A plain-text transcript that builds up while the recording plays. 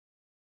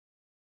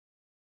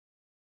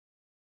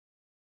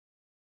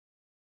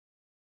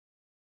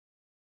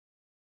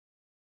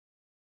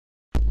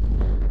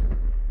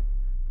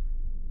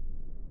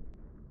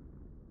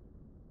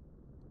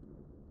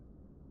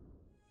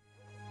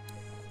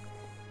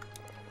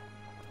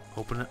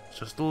Open it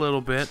just a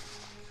little bit.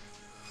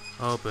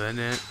 Open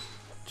it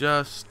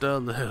just a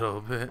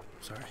little bit.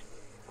 Sorry.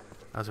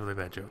 That was a really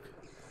bad joke.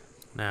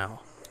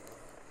 Now,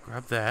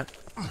 grab that.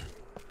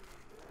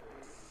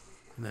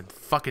 And then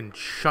fucking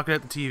chuck it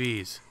at the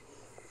TVs.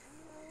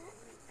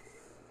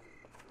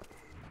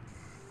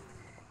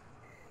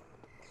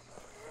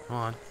 Come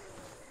on.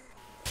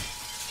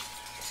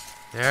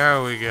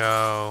 There we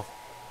go.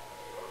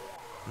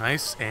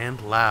 Nice and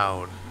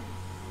loud.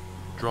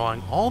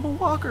 Drawing all the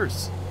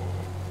walkers.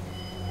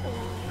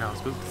 Now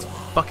let's go get these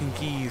fucking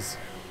keys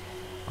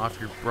off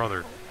your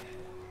brother.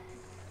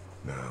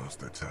 Now's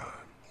the time.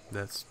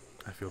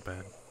 I feel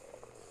bad.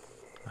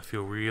 I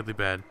feel really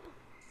bad.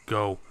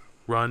 Go.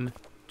 Run.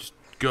 Just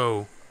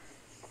go.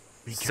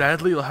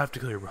 Sadly, you'll have to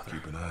kill your brother.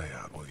 Keep an eye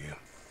out, will you?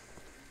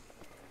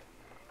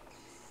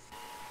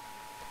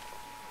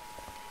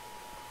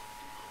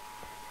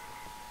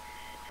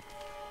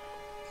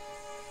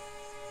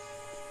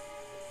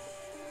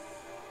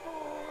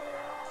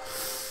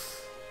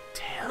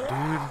 Damn,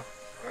 dude.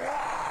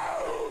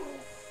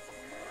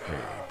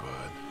 Hey,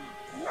 bud.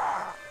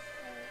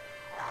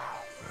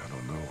 I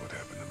don't know what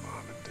happened to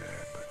Mom and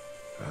Dad, but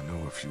I know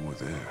if you were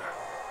there,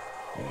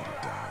 you would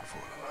have died for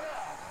them.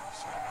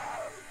 So,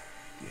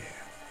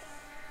 yeah.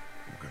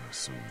 I'm gonna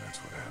assume that's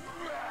what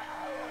happened.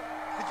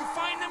 Did you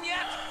find them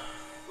yet?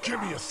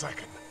 Give me a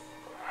second.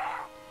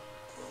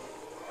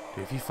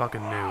 Dude, if you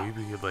fucking knew, you'd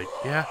be like,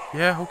 yeah,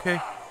 okay.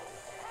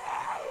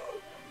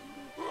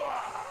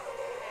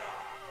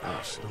 Oh,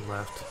 To the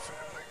left.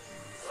 family.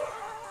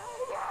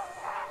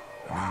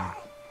 I mean,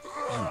 you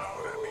know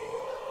what I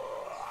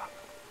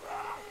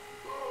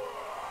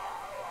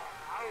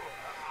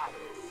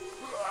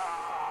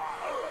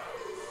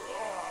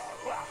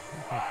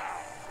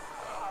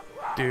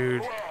mean.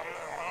 Dude.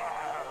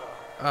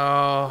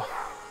 Oh.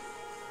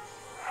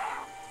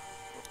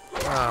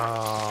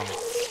 Oh.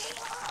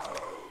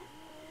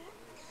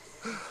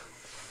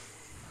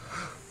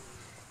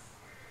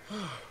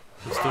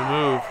 Still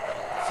move.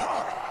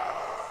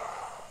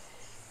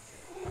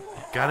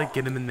 You gotta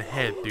get him in the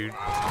head, dude.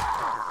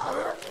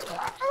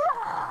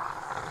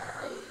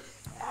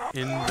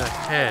 In the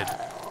head.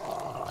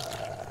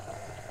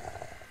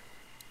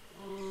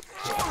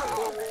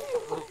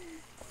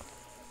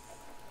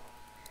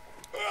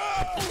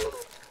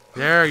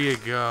 There you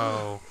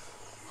go.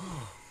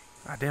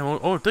 God damn,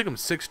 oh, it took him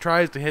 6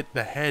 tries to hit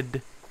the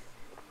head.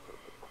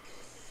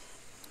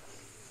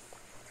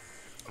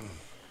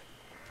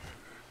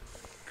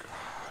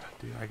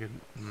 Dude,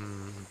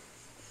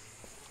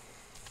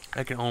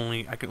 I can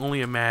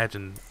only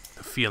imagine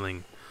the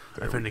feeling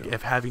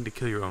of having to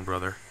kill your own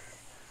brother.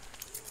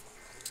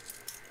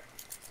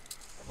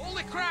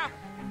 Holy crap!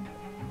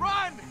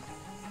 Run!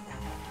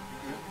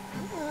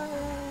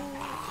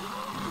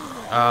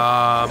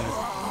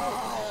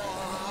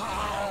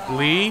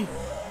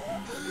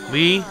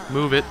 Lee,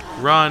 move it,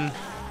 run.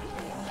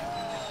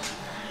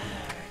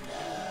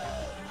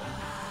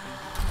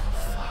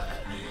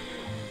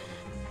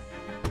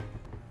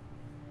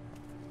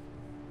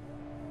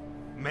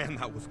 Man,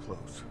 that was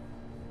close.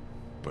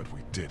 But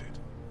we did it.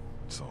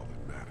 It's all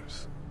that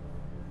matters.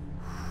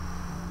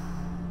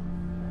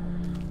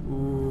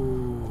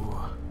 Ooh.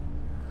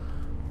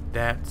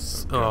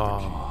 That's...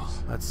 oh,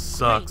 that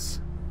sucks.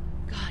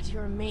 Great. God,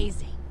 you're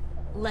amazing.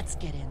 Let's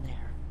get in there.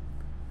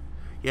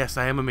 Yes,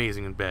 I am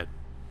amazing in bed.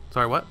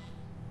 Sorry, what?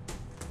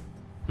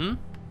 I'm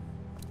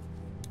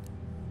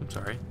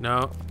sorry.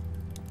 No.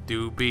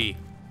 Do B.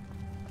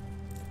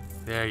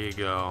 There you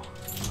go.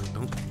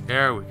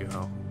 There we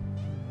go.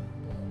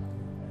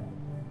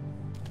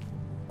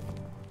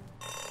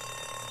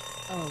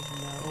 Oh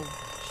no.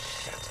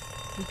 Shit.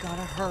 We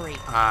gotta hurry.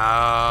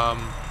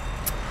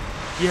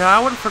 Yeah, I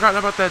would have forgotten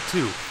about that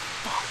too.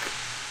 Fuck.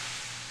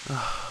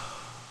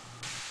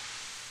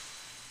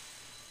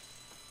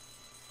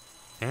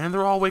 And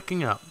they're all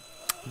waking up.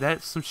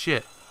 That's some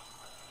shit.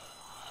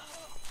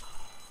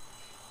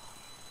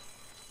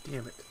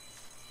 Damn it.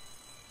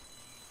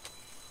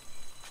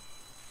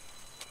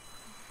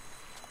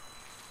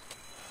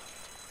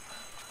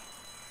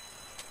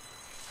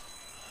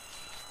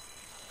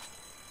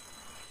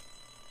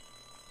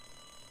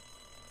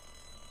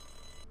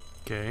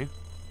 Okay.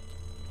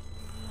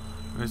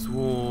 There's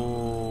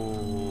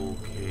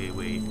okay,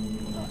 wait.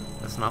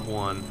 That's not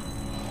one.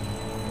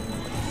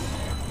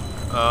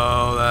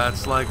 Oh,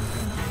 that's like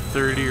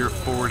 30 or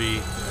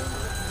 40.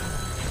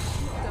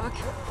 Doc,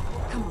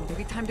 come on,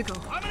 baby, time to go.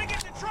 I'm gonna get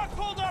the truck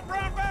pulled up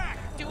round back!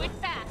 Do it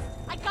fast.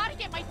 I gotta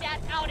get my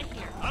dad out of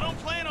here. I don't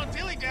plan on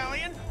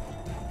dilly-dallying.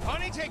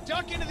 Honey, take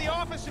Duck into the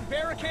office and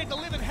barricade the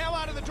living hell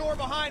out of the door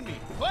behind me.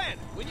 Glenn,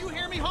 when you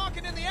hear me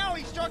honking in the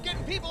alley, start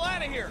getting people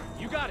out of here.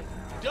 You got it.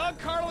 Doug,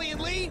 Carly,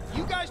 and Lee,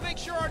 you guys make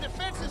sure our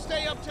defenses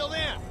stay up till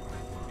then.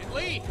 And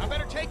Lee, I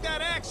better take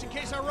that axe in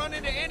case I run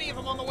into any of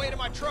them on the way to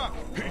my truck.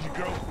 Here you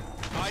go.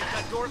 Alright,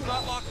 that door's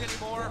not locked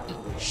anymore.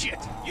 Shit!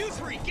 You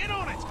three, get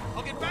on it!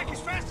 I'll get back as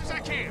fast as I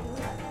can.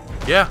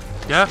 Yeah,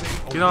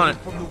 get on it.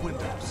 From the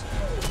windows.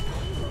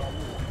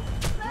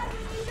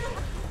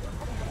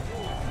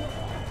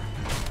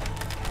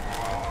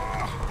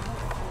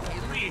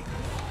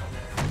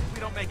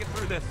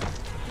 this.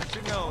 You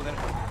should know that I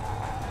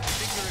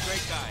think you're a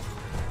great guy.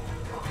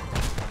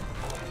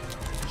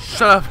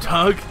 Shut up,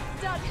 Doug.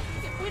 Doug,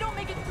 if we don't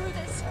make it through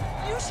this,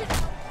 you should.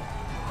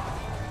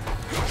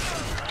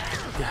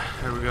 Yeah,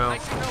 there we go. I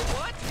should know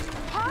what?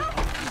 Huh?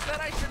 You said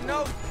I should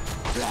know.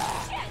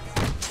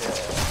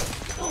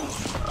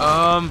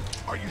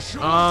 Are you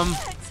sure?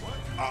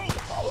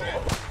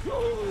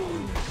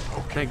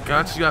 Thank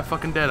God she got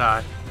fucking dead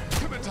eye.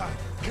 Clementine,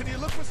 can you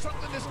look for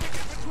something to stick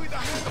in between the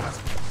handles?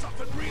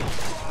 Something real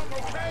strong,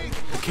 okay?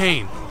 The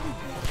cane.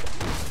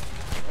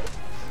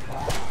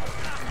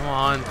 Come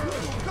on.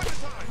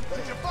 Clementine,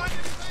 did you find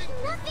anything?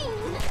 Nothing.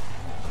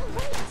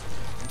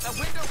 That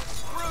window is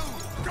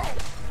screwed. Go!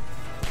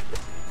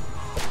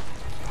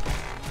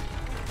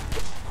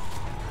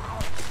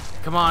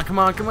 Come on, come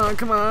on, come on,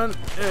 come on.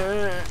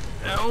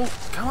 Oh,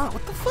 come on,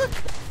 what the fuck?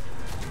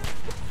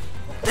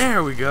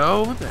 There we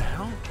go. What the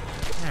hell?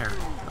 There.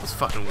 That was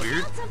fucking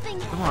weird. Something.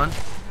 Come on.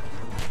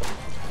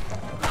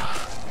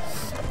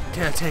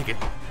 Yeah, take it.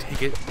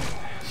 Take it.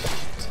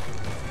 Shit.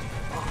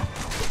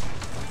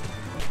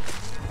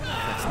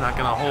 That's not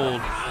gonna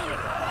hold.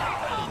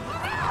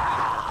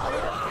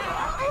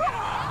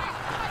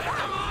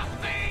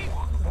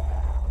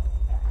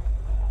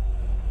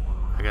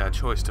 I got a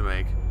choice to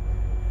make.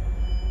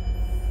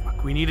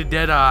 Fuck, we need a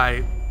dead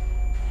eye.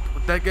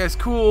 But that guy's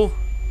cool.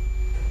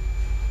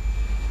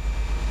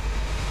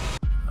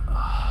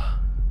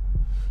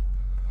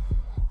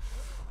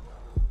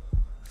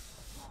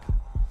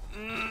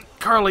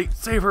 Carly,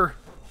 save her.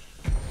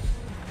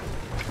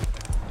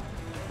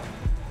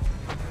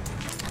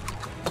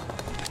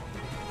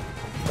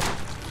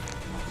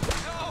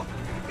 No!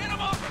 Get him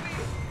off of me!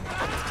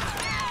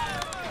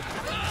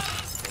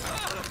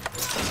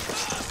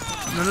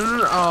 No, no, no,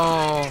 no.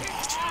 Oh.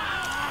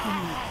 Oh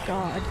my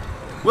god.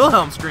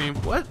 Wilhelm scream.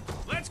 What?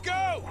 Let's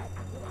go!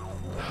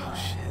 Oh,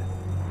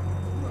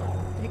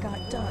 shit. They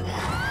got Doug.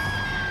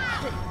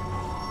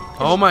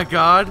 Oh, my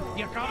God.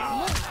 You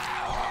got him.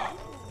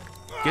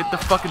 Get the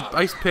fucking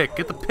ice pick.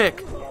 Get the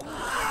pick.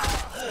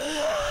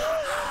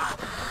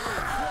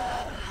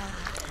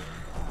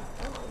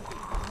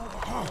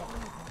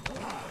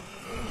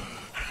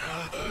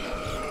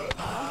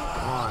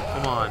 Come on,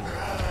 come on.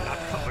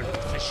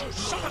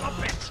 Son of a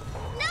bitch!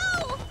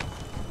 No!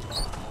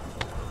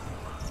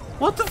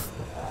 What the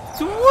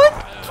what?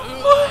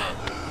 What?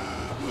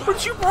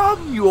 What's your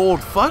problem, you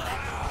old fuck?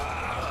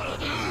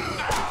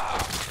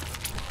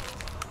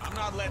 I'm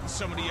not letting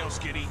somebody else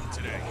get eaten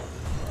today.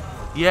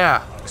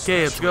 Yeah.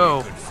 Okay, let's go.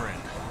 Especially a good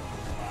friend.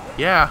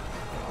 Yeah.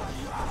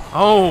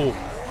 Oh.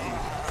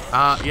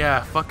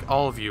 Yeah, fuck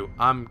all of you.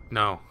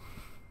 No.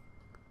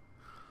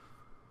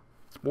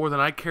 It's more than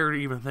I care to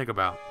even think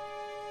about.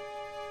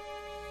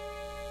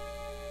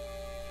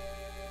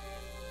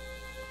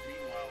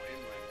 Meanwhile,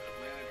 inland,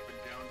 Atlanta's been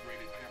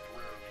downgraded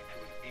temporarily to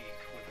an 8,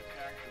 with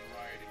attacks and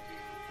rioting being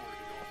reported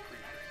in all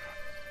precincts.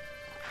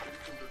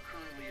 Citizens are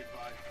currently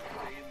advised to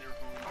stay in their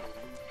homes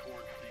or move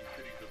towards the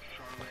cities of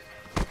Charlotte,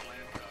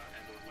 Atlanta,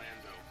 and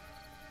Orlando.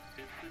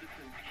 If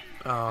citizens choose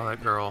to Oh, that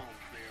girl.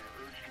 they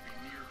are urged to be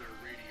near their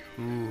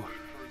radios Ooh. and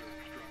await further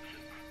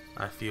instructions.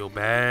 I feel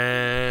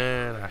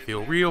bad. I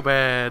feel real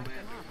bad.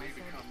 May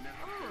become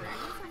necessary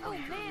for Oh, the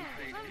man.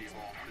 safety of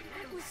all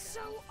citizens. That was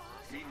so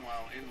awesome.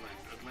 Meanwhile, inland,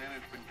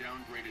 Atlanta's been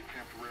downgraded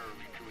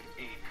temporarily to an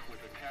 8,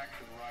 with attacks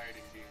and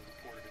rioting being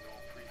reported in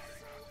all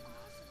precincts.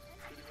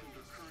 Citizens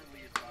are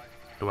currently advised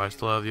to Do I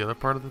still have the other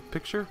part of the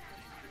picture?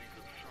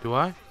 Do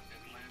I?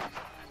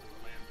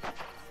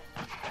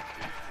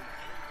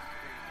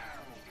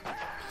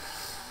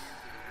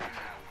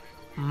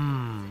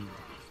 Hmm.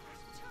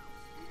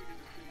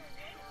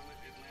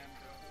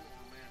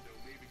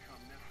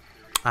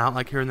 I don't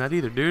like hearing that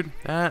either, dude.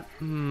 That,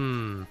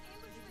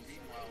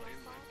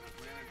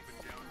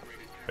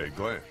 Hey,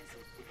 Glenn.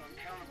 With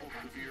uncountable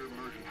severe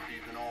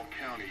emergencies in all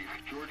counties,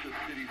 Georgia's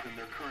cities and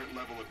their current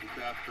level of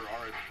disaster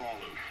are as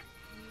follows.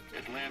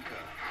 Atlanta,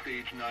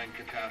 Stage 9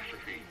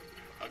 catastrophe.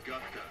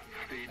 Augusta,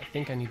 Stage I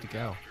think I need to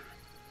go.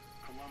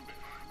 Columbus,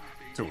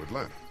 Stage To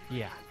Atlanta.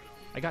 Yeah,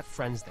 I got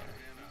friends there.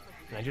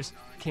 And I just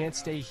can't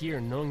stay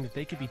here knowing that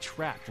they could be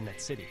trapped in that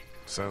city.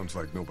 Sounds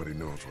like nobody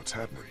knows what's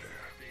happening there.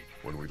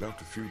 When we left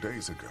a few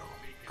days ago,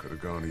 could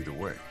have gone either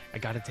way. I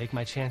gotta take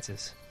my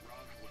chances.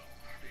 Roswell,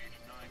 Stage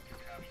 9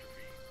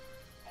 catastrophe.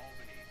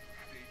 Albany,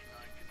 Stage 9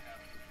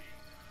 catastrophe.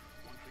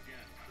 Once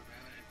again,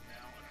 Savannah is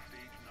now a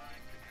Stage 9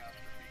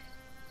 catastrophe.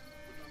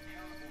 With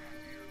uncountable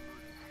severe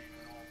emergencies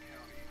in all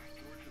counties,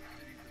 Georgia's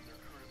cities and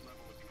their current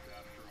level of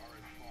disaster are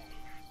as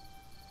follows.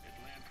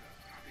 Atlanta,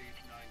 Stage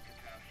 9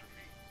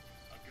 catastrophe.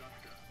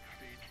 Augusta,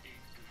 Stage 8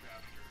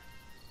 disaster.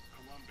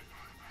 Columbus,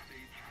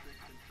 Stage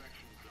 6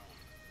 infection zone.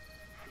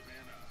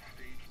 Savannah,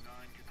 Stage 9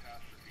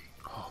 catastrophe.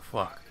 oh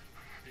fuck.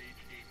 Stage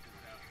 8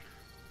 disaster.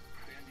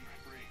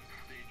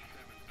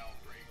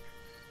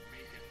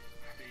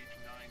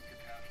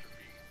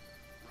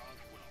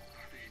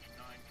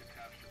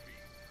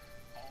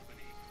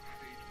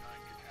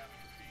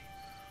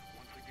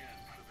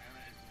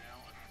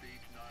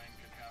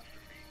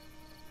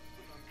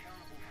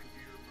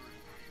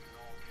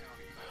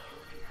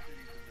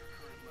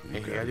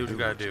 gotta do what you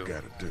gotta do.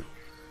 Gotta do.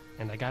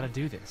 And I gotta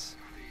do this.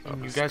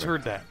 You guys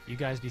heard that. You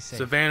guys be safe.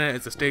 Savannah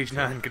is a stage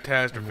 9 And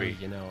catastrophe.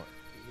 you know,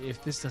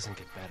 if this doesn't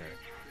get better,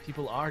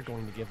 people are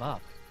going to give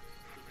up.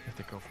 If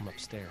the girl from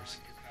upstairs.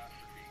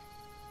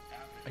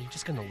 Are you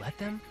just gonna let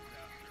them?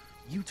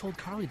 You told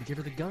Carly to give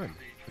her the gun.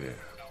 Yeah,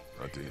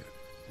 I did.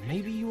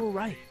 Maybe you were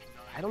right.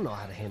 I don't know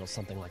how to handle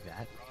something like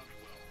that.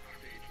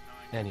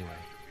 Anyway,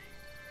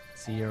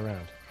 see you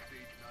around.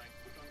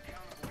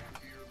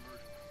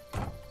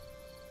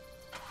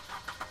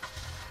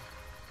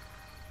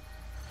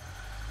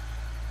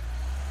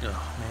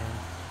 Oh,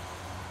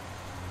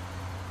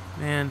 man.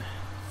 Man,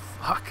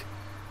 fuck.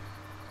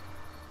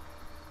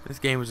 This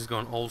game is just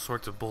going all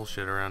sorts of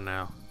bullshit around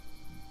now.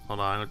 Hold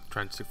on, I'm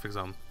trying to fix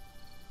something.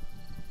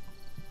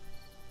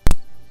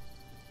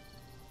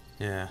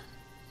 Yeah.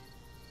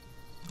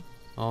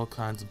 All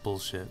kinds of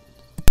bullshit.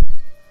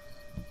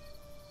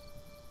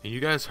 And you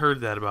guys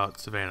heard that about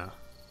Savannah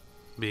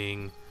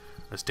being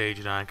a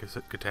stage 9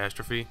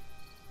 catastrophe.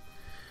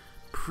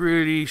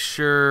 Pretty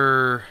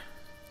sure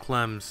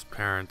Clem's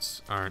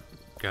parents aren't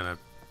gonna...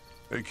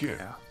 Hey, kid.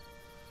 Yeah.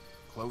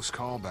 Close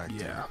call back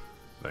there. Yeah.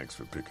 Thanks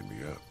for picking me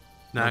up.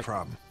 No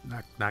problem.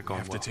 Not We going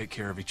have well. to take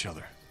care of each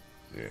other.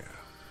 Yeah,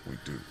 we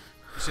do. You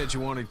said you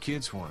wanted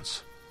kids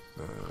once.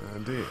 I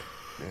did.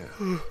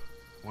 Yeah.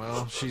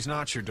 Well, she's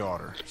not your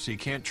daughter, so you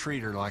can't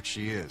treat her like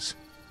she is.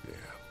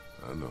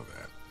 Yeah, I know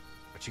that.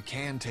 But you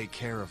can take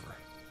care of her.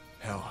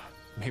 Hell,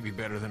 maybe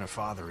better than a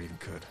father even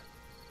could.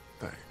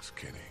 Thanks,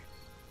 Kenny.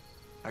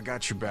 I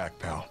got your back,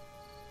 pal.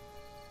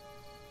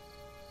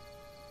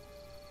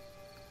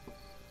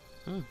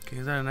 Okay,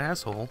 he's not an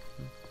asshole.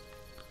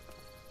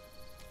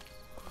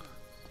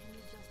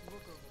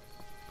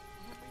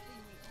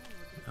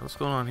 What's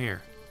going on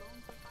here?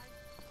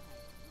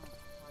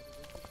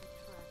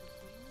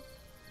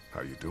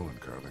 How you doing,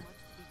 Carly?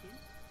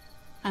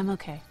 I'm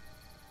okay.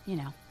 You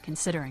know,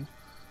 considering.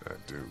 I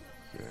do,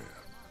 yeah.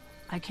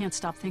 I can't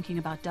stop thinking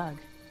about Doug.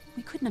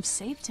 We couldn't have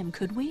saved him,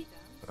 could we?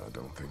 I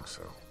don't think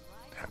so.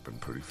 It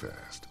happened pretty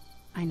fast.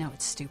 I know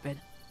it's stupid.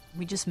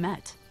 We just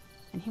met.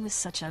 And he was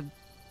such a...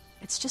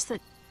 It's just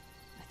that...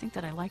 I think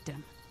that I liked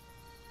him.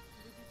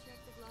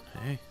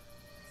 Hey.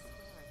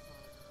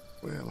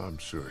 Well, I'm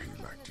sure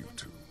he liked you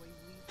too.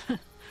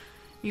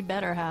 You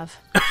better have.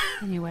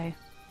 Anyway,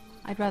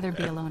 I'd rather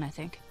be alone, I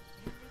think.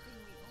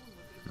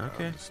 I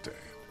Okay. understand.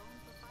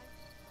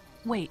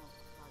 Wait,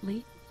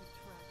 Lee?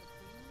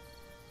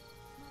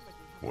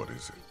 What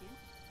is it?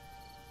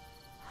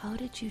 How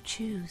did you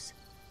choose?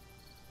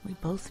 We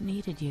both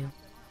needed you.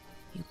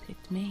 You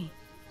picked me.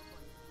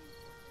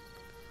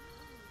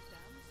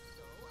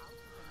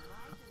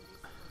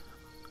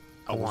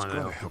 I was wanted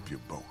going to help. help you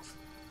both.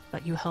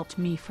 But you helped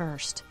me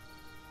first.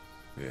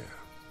 Yeah,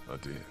 I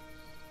did.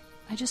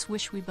 I just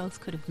wish we both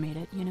could have made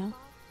it, you know?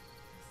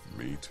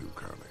 Me too,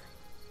 Carly.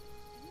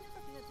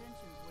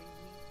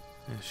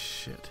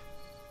 Shit.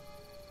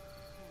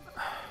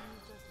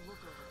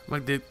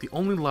 Like, the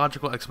only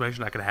logical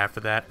explanation I could have for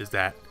that is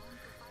that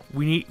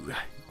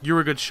you're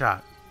a good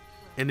shot.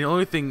 And the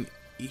only thing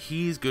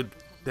he's good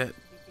that...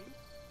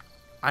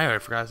 I already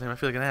forgot his name, I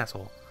feel like an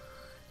asshole.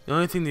 The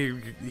only thing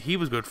that he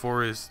was good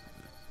for is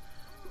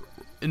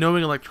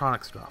knowing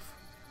electronic stuff.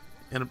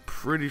 And I'm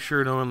pretty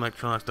sure knowing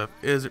electronic stuff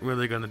isn't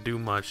really going to do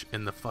much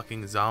in the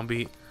fucking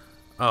zombie...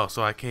 Oh,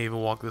 so I can't even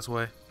walk this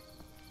way?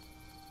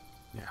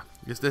 Yeah.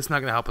 It's not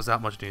going to help us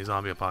out much in the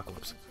zombie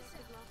apocalypse.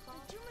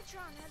 The Dumatron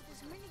had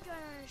this minigun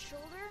on his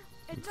shoulder.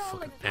 You It's all fucking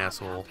like pow,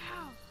 asshole.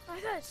 pow, pow. I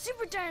thought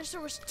Super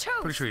Dinosaur was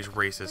toast. Pretty sure he's But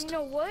racist. you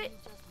know what?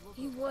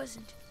 He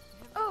wasn't.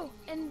 Oh,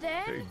 and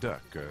then... Hey,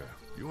 Duck,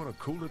 you want to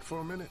cool it for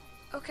a minute?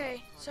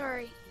 Okay,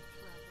 sorry.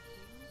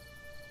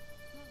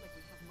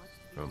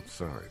 I'm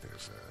sorry,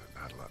 there's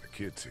not a lot of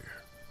kids here.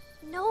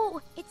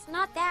 No, it's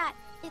not that.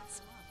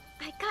 It's...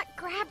 I got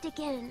grabbed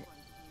again.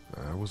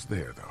 I was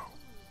there, though.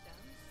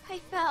 I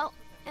fell,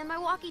 and my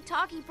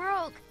walkie-talkie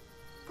broke.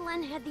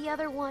 Glenn had the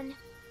other one.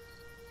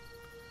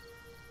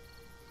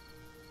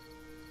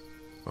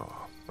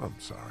 Oh, I'm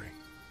sorry.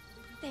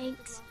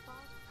 Thanks.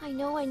 I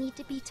know I need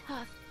to be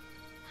tough.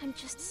 I'm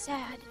just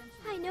sad.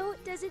 I know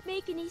it doesn't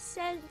make any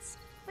sense,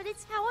 but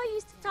it's how I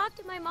used to talk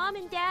to my mom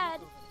and dad.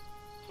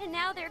 And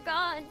now they're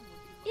gone.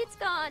 It's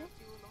gone.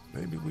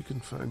 Maybe we can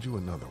find you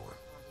another one.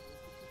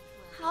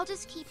 I'll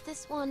just keep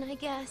this one, I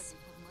guess.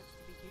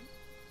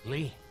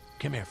 Lee,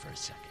 come here for a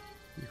second.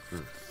 You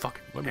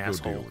fucking Let me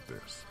asshole. go deal with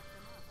this.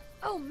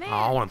 Oh, man. Oh,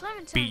 I want to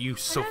Clementine, beat you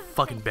so whatever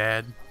fucking thing.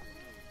 bad.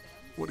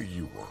 What do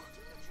you want?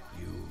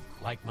 You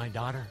like my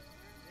daughter?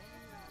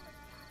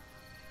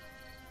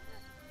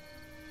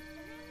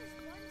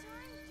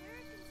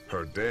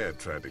 Her dad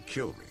tried to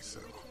kill me, so...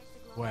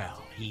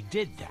 Well, he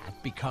did that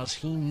because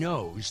he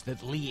knows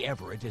that Lee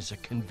Everett is a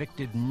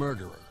convicted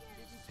murderer.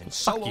 And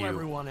so Fuck will you.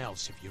 everyone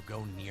else if you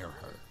go near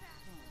her.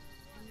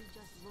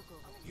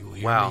 You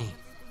hear Wow. me?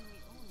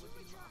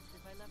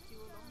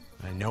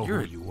 I know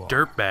You're a who you are.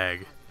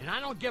 dirtbag. And I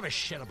don't give a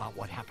shit about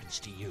what happens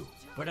to you.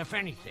 But if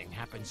anything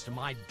happens to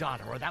my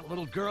daughter or that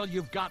little girl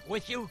you've got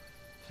with you,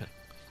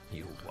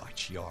 you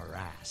watch your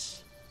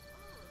ass.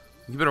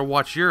 You better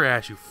watch your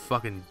ass, you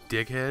fucking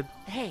dickhead.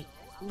 Hey,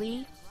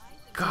 Lee.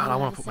 God, I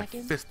want to put my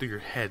second? fist through your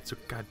head so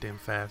goddamn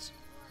fast.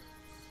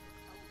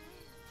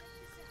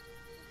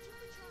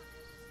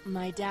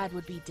 My dad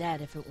would be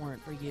dead if it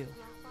weren't for you.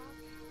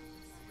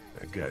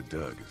 That guy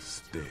Doug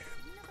is dead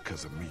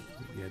because of me.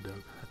 Yeah,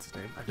 Doug. That's his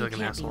name. I You feel like an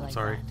can't be asshole. I'm like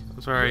sorry. that.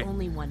 I'm sorry. You're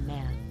only one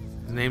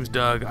man. His name's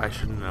Doug. I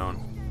should have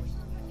known.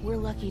 We're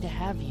lucky to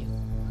have you.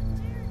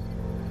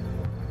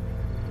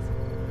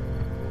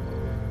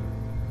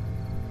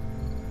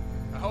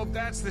 I hope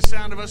that's the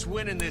sound of us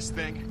winning this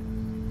thing.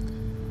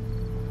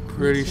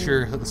 Pretty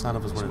sure the sound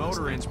of us This winning this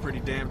motor thing. inn's pretty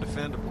damn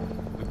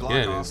defendable. We block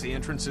Yeah, it off is. the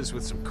entrances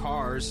with some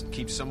cars,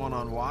 keep someone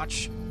on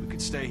watch. We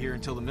could stay here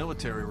until the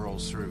military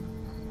rolls through.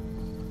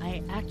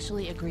 I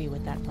actually agree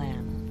with that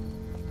plan.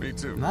 Me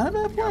too. Not a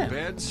bad We got plan.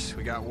 beds,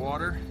 we got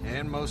water,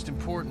 and most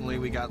importantly,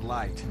 we got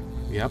light.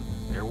 Yep.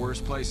 There are worse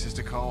places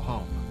to call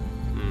home.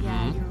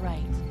 Yeah, you're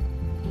right.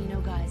 You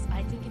know, guys,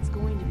 I think it's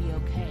going to be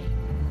okay.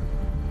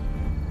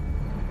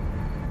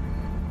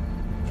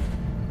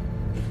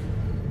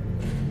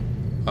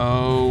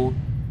 Oh,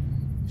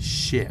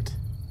 shit.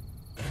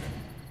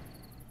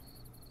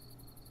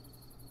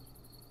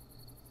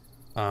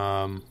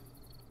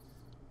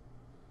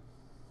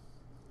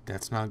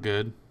 That's not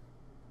good.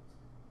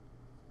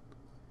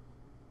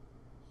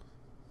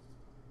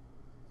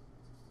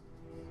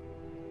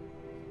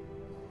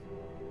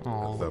 I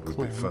Oh, thought we'd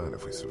Claire. be fine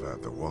if we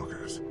survived the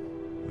walkers.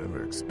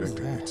 Never expected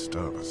they'd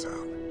starve us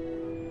out.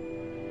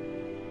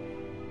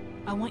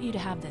 I want you to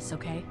have this,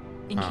 okay?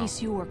 In Oh.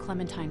 case you or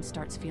Clementine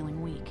starts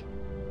feeling weak.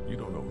 You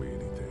don't owe me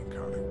anything,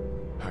 Carly.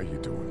 How you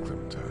doing,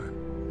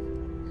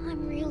 Clementine?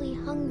 I'm really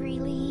hungry,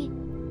 Lee.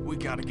 We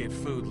gotta get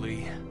food,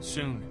 Lee.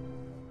 Soon.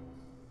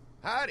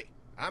 Howdy,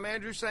 I'm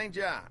Andrew St.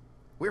 John.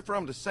 We're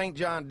from the St.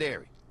 John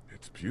Dairy.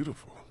 It's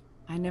beautiful.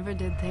 I never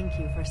did thank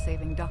you for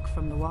saving Duck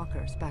from the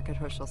walkers back at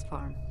Herschel's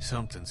farm.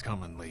 Something's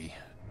coming, Lee.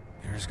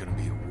 There's gonna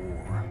be a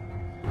war.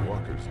 The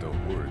walkers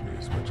don't worry me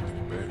as much as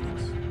the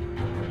bandits.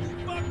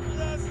 Fuck with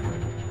us!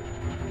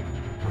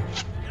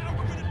 Now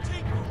we're gonna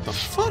take The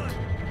fuck?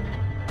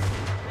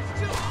 There's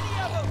too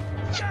many of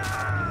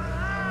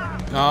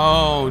them!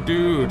 Oh,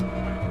 dude. You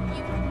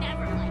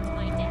never liked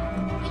my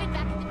dad. Even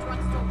back at the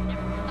drugstore,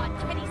 whenever you thought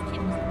Teddy's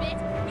kid was bit,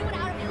 you went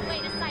out of your way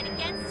to side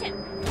against him.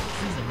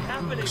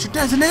 Your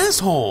dad's an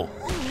asshole.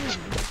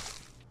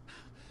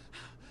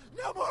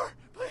 No more,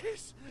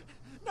 please!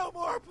 No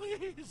more,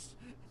 please!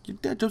 Your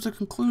dad jumps to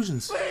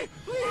conclusions. Please!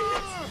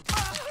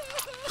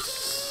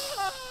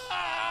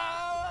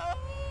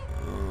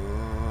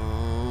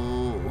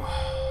 Oh.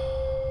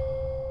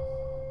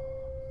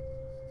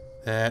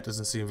 That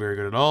doesn't seem very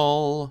good at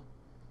all.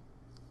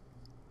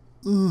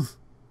 Ugh.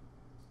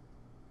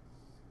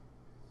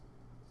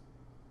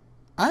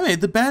 I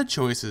made the bad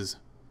choices.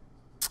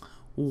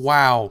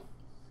 Wow.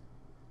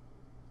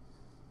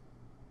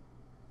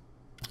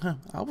 Huh,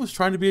 I was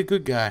trying to be a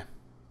good guy.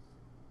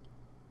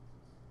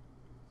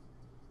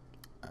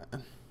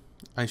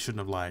 I shouldn't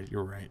have lied.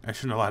 You're right. I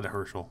shouldn't have lied to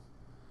Herschel.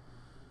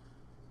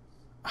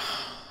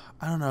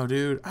 I don't know,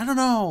 dude. I don't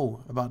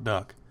know about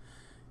Duck.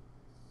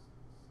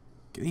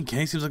 I mean,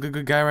 Kenny seems like a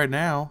good guy right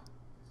now.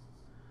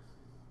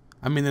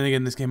 I mean, then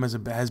again, this game has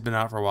been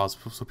out for a while,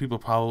 so people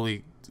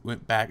probably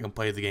went back and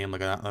played the game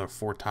like another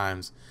 4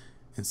 times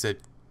and said,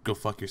 "Go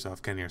fuck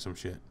yourself, Kenny," or some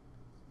shit.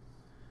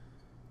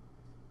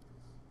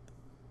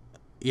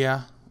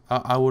 Yeah,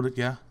 I would.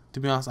 Yeah, to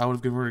be honest, I would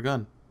have given her a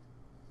gun.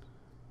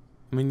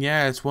 I mean,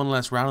 yeah, it's one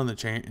less round in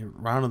the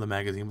round of the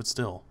magazine, but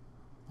still,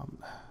 I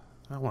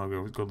don't want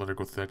to go let her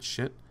go through that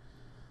shit.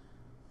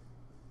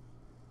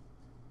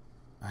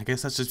 I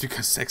guess that's just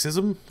because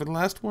sexism for the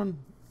last one.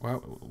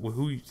 Well,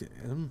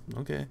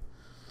 okay.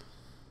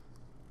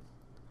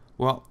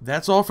 Well,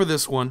 that's all for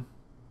this one.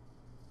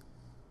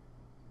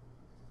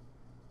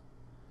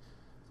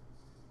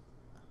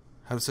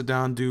 Have to sit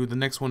down and do the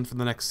next one for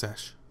the next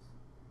sesh.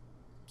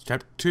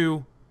 Chapter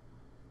 2,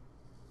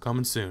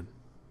 coming soon.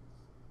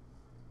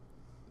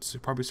 It's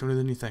probably sooner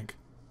than you think.